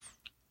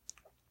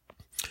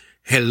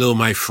Hello,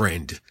 my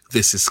friend.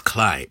 This is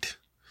Clyde.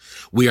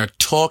 We are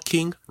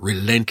talking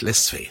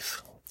relentless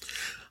faith.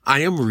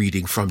 I am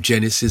reading from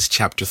Genesis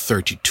chapter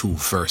 32,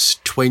 verse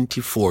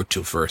 24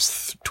 to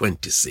verse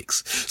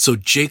 26. So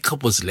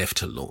Jacob was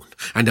left alone,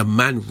 and a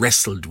man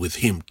wrestled with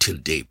him till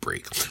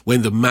daybreak.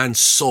 When the man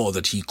saw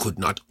that he could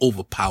not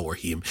overpower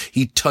him,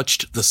 he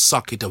touched the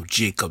socket of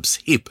Jacob's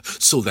hip,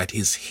 so that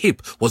his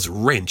hip was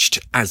wrenched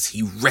as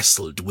he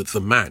wrestled with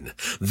the man.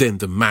 Then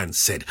the man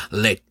said,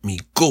 "Let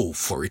me go,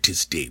 for it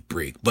is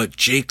daybreak." But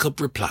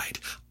Jacob replied,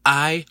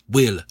 "I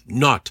will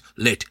not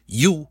let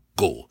you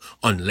go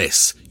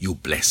unless you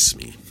bless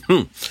me."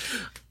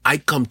 I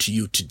come to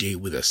you today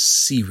with a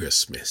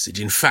serious message.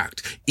 In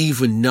fact,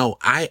 even now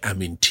I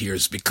am in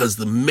tears because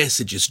the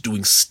message is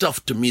doing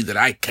stuff to me that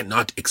I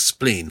cannot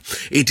explain.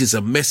 It is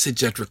a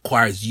message that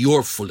requires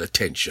your full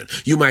attention.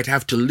 You might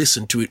have to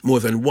listen to it more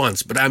than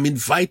once, but I'm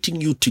inviting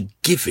you to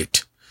give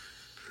it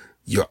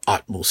your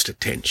utmost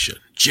attention.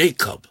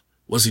 Jacob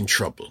was in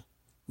trouble,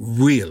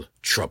 real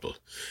trouble.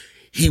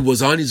 He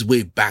was on his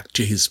way back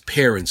to his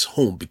parents'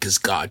 home because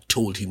God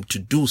told him to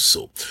do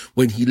so.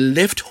 When he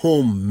left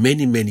home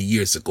many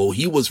years ago,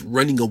 he was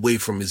running away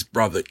from his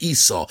brother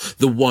Esau,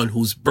 the one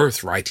whose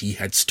birthright he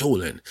had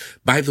stolen.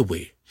 By the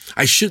way,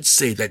 I should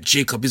say that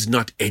Jacob is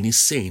not any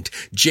saint.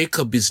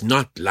 Jacob is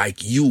not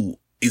like you.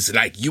 Is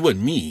like you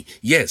and me.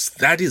 Yes,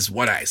 that is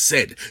what I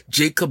said.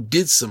 Jacob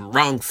did some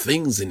wrong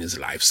things in his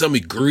life, some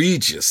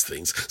egregious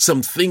things,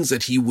 some things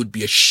that he would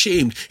be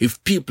ashamed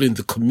if people in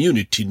the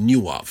community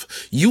knew of.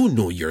 You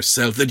know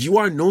yourself that you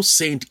are no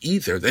saint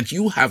either, that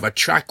you have a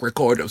track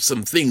record of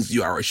some things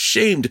you are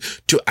ashamed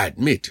to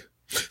admit.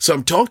 So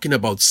I'm talking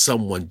about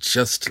someone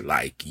just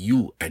like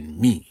you and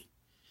me.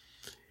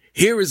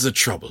 Here is the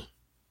trouble.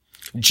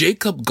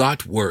 Jacob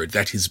got word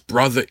that his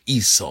brother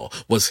Esau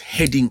was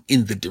heading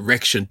in the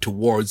direction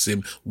towards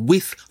him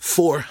with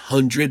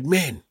 400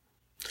 men.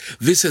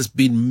 This has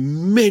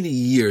been many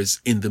years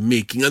in the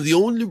making, and the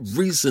only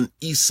reason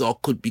Esau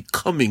could be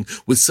coming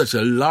with such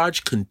a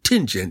large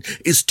contingent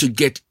is to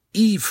get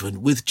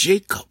even with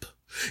Jacob.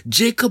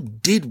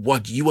 Jacob did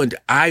what you and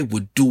I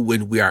would do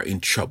when we are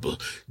in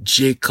trouble.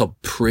 Jacob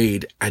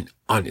prayed an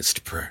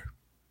honest prayer.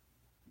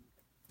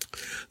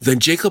 Then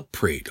Jacob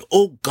prayed,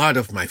 "O God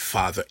of my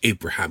father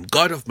Abraham,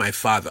 God of my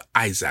father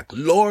Isaac,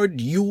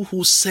 Lord, you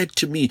who said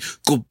to me,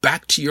 'Go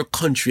back to your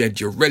country and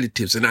your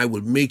relatives, and I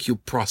will make you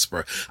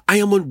prosper.' I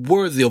am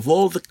unworthy of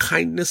all the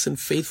kindness and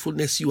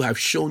faithfulness you have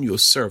shown your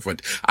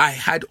servant. I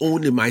had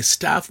only my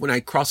staff when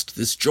I crossed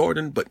this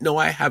Jordan, but now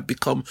I have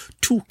become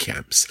two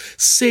camps.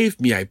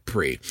 Save me, I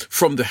pray,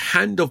 from the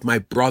hand of my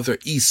brother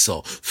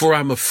Esau, for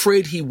I am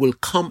afraid he will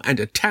come and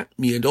attack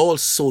me, and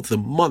also the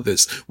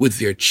mothers with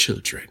their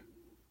children.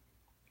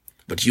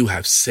 But you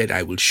have said,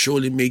 I will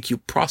surely make you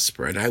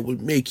prosper, and I will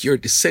make your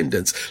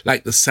descendants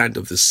like the sand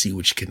of the sea,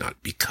 which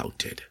cannot be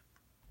counted."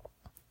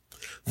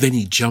 Then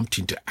he jumped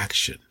into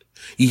action.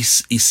 He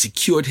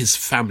secured his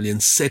family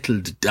and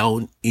settled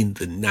down in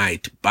the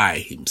night by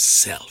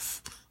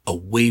himself,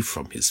 away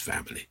from his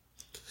family.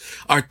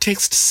 Our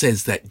text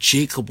says that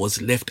Jacob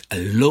was left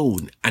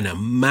alone, and a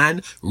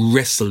man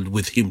wrestled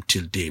with him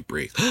till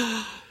daybreak.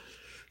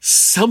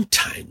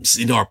 Sometimes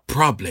in our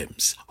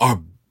problems,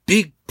 our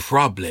big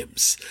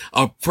problems,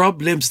 or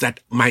problems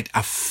that might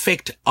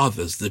affect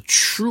others, the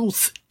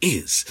truth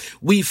is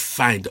we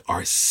find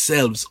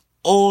ourselves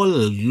all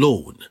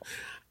alone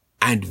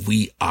and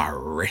we are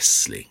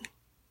wrestling.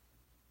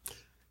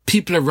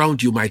 People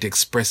around you might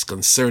express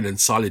concern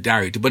and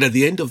solidarity, but at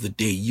the end of the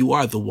day, you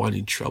are the one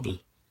in trouble.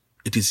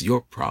 It is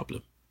your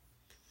problem.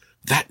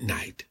 That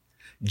night,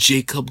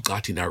 Jacob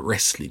got in a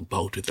wrestling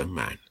bout with a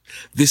man.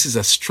 This is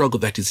a struggle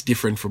that is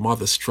different from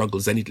other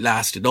struggles, and it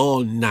lasted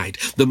all night.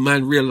 The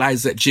man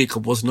realized that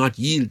Jacob was not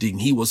yielding.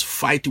 He was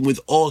fighting with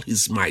all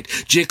his might.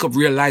 Jacob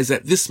realized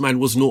that this man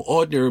was no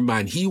ordinary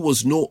man. He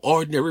was no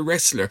ordinary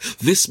wrestler.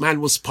 This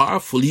man was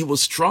powerful. He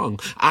was strong.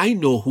 I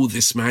know who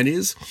this man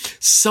is.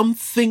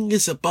 Something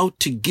is about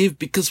to give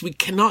because we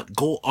cannot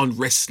go on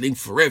wrestling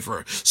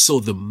forever. So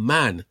the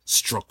man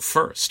struck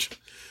first.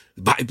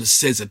 The Bible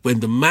says that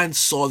when the man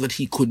saw that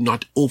he could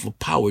not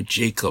overpower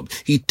Jacob,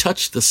 he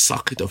touched the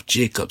socket of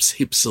Jacob's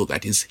hip so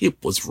that his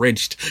hip was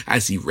wrenched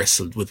as he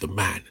wrestled with the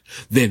man.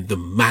 Then the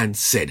man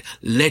said,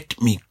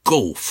 "Let me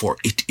go, for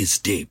it is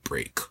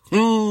daybreak."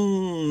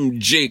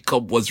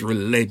 Jacob was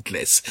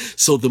relentless.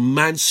 So the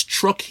man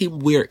struck him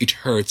where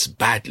it hurts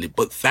badly,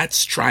 but that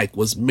strike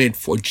was meant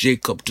for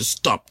Jacob to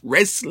stop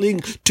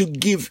wrestling, to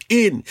give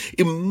in.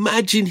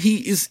 Imagine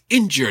he is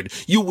injured.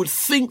 You would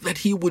think that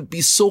he would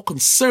be so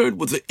concerned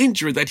with the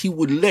injury that he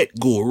would let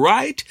go,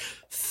 right?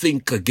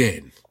 Think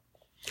again.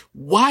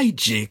 Why,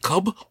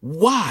 Jacob?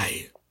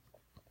 Why?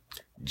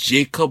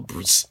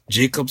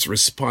 Jacob's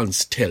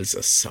response tells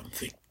us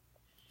something.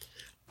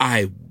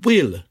 "I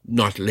will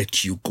not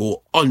let you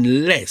go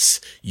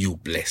unless you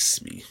bless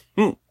me."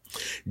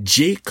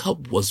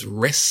 Jacob was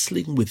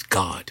wrestling with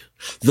God,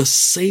 The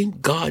same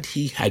God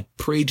he had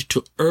prayed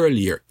to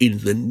earlier in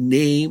the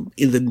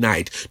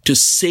night to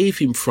save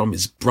him from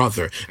his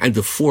brother and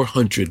the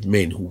 400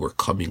 men who were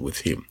coming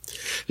with him.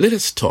 Let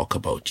us talk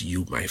about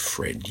you, my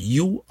friend.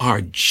 You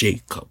are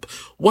Jacob.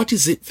 What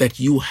is it that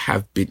you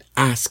have been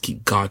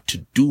asking God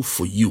to do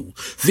for you?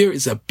 There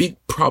is a big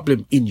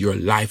problem in your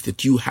life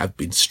that you have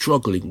been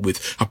struggling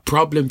with, a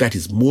problem that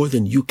is more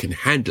than you can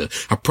handle,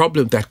 a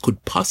problem that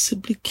could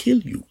possibly kill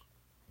you.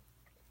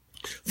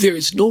 There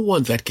is no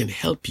one that can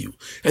help you,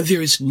 and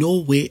there is no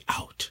way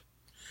out.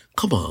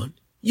 Come on,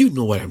 you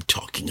know what I'm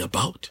talking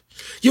about.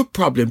 Your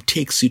problem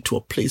takes you to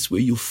a place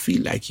where you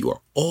feel like you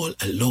are all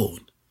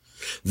alone.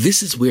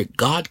 This is where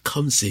God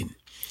comes in,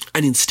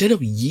 and instead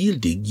of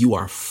yielding, you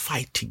are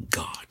fighting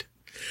God.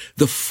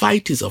 The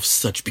fight is of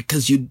such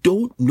because you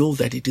don't know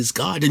that it is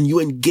God, and you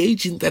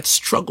engage in that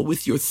struggle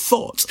with your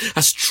thoughts,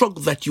 a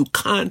struggle that you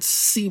can't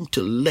seem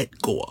to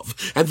let go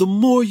of. And the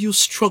more you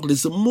struggle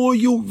is the more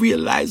you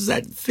realize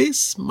that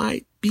this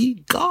might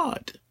be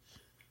God.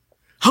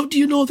 How do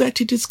you know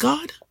that it is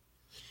God?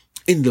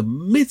 In the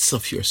midst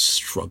of your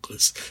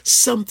struggles,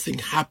 something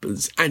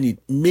happens and it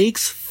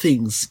makes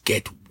things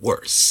get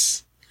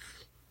worse.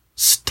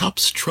 Stop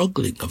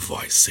struggling, a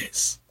voice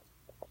says.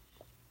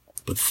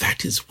 But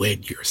that is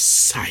when your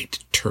sight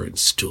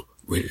turns to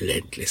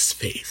relentless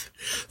faith.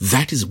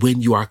 That is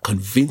when you are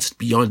convinced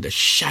beyond a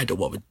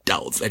shadow of a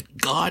doubt that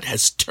God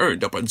has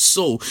turned up. And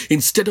so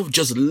instead of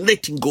just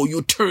letting go,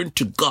 you turn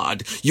to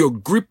God. Your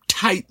grip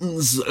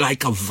tightens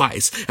like a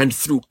vice. And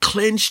through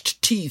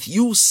clenched teeth,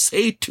 you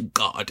say to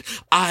God,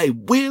 I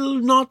will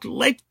not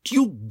let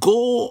you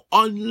go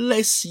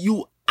unless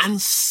you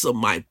answer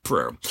my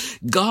prayer.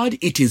 God,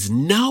 it is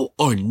now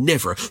or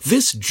never.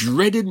 This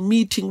dreaded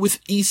meeting with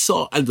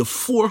Esau and the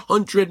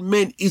 400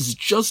 men is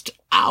just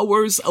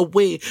hours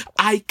away.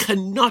 I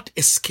cannot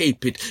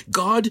escape it.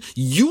 God,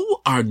 you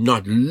are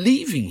not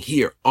leaving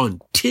here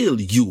until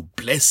you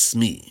bless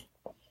me.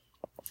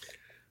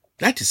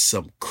 That is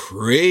some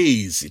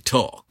crazy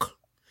talk.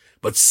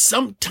 But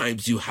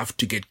sometimes you have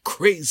to get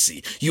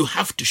crazy. You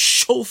have to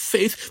show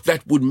faith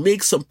that would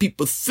make some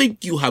people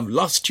think you have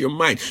lost your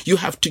mind. You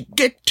have to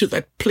get to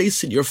that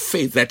place in your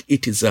faith that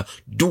it is a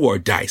do or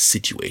die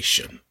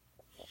situation.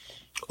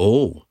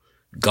 Oh,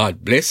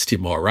 God blessed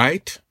him, all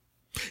right.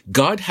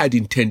 God had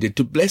intended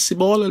to bless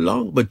him all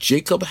along, but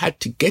Jacob had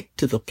to get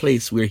to the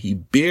place where he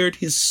bared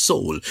his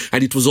soul,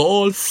 and it was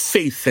all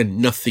faith and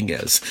nothing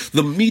else.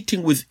 The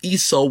meeting with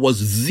Esau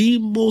was the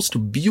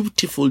most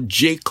beautiful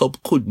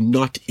Jacob could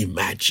not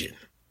imagine.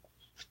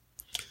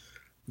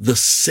 The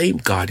same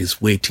God is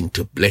waiting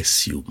to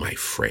bless you, my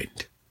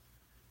friend.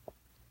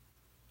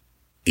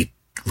 It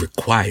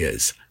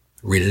requires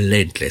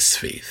relentless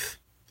faith.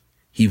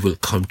 He will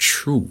come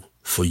true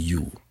for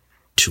you.